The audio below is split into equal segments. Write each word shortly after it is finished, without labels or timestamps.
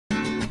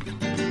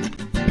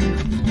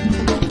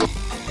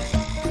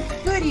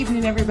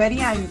afternoon,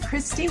 everybody. I'm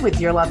Christy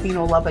with your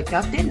Latino Lubbock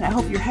update, and I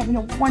hope you're having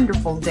a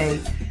wonderful day.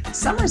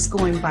 Summer's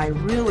going by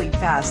really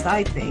fast,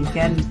 I think,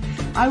 and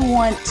I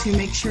want to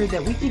make sure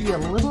that we give you a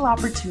little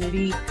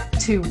opportunity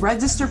to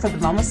register for the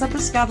Vamos a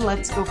Pescar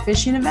Let's Go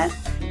Fishing event.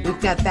 We've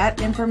got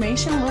that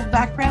information, a little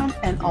background,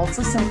 and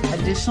also some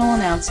additional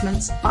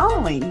announcements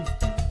following.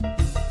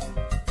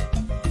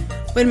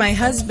 When my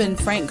husband,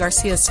 Frank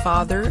Garcia's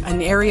father,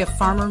 an area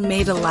farmer,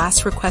 made a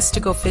last request to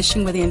go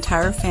fishing with the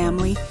entire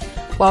family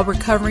while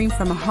recovering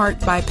from a heart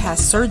bypass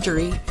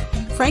surgery,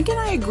 Frank and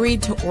I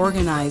agreed to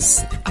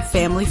organize a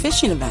family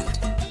fishing event.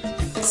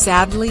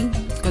 Sadly,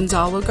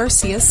 Gonzalo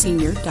Garcia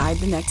Sr. died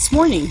the next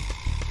morning.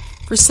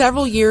 For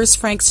several years,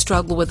 Frank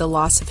struggled with the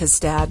loss of his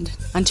dad,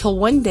 until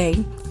one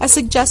day I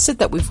suggested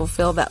that we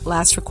fulfill that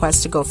last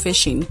request to go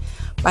fishing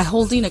by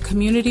holding a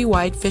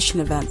community-wide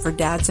fishing event for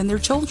dads and their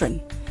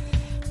children.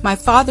 My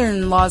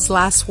father-in-law's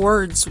last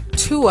words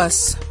to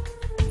us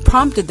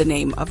prompted the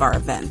name of our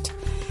event.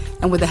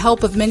 And with the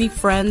help of many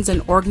friends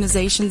and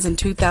organizations in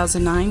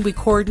 2009, we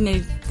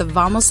coordinated the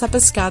Vamos a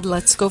Pescar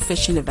Let's Go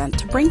Fishing event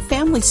to bring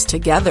families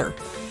together.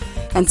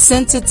 And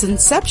since its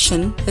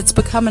inception, it's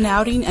become an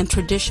outing and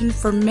tradition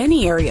for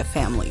many area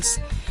families.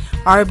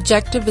 Our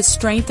objective is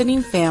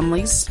strengthening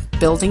families,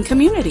 building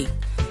community.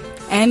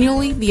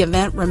 Annually, the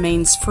event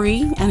remains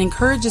free and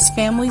encourages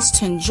families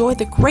to enjoy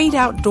the great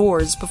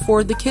outdoors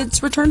before the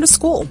kids return to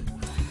school.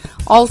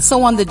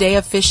 Also, on the day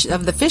of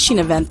the fishing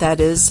event, that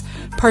is,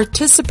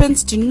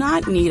 participants do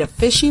not need a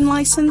fishing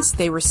license.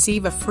 They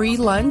receive a free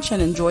lunch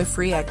and enjoy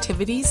free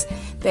activities.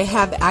 They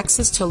have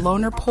access to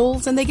loaner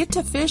poles, and they get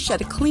to fish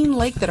at a clean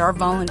lake that our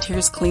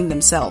volunteers clean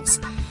themselves.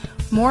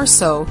 More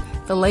so,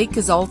 the lake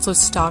is also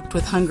stocked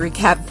with hungry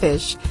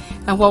catfish.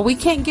 And while we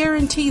can't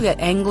guarantee that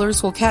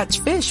anglers will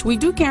catch fish, we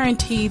do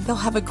guarantee they'll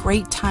have a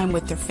great time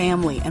with their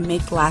family and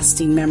make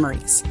lasting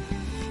memories.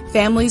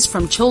 Families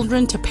from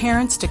children to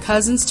parents to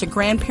cousins to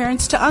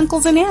grandparents to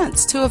uncles and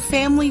aunts to a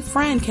family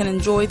friend can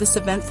enjoy this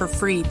event for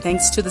free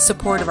thanks to the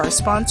support of our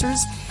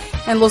sponsors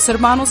and Los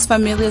Hermanos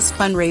Familias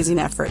fundraising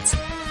efforts.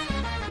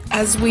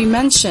 As we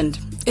mentioned,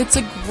 it's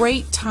a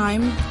great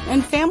time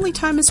and family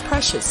time is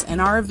precious,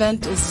 and our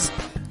event is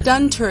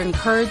done to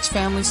encourage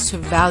families to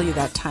value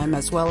that time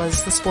as well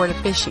as the sport of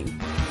fishing.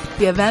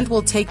 The event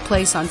will take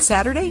place on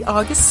Saturday,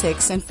 August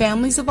 6th, and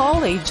families of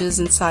all ages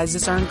and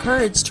sizes are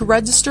encouraged to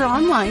register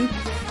online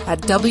at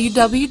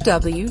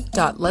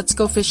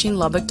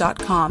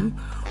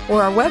www.letsgofishinglubbock.com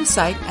or our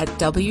website at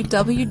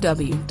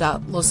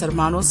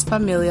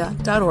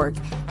www.loshermanosfamilia.org.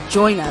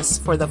 Join us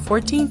for the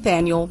 14th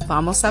annual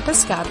Vamos a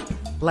Pescar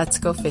Let's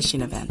Go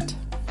Fishing event.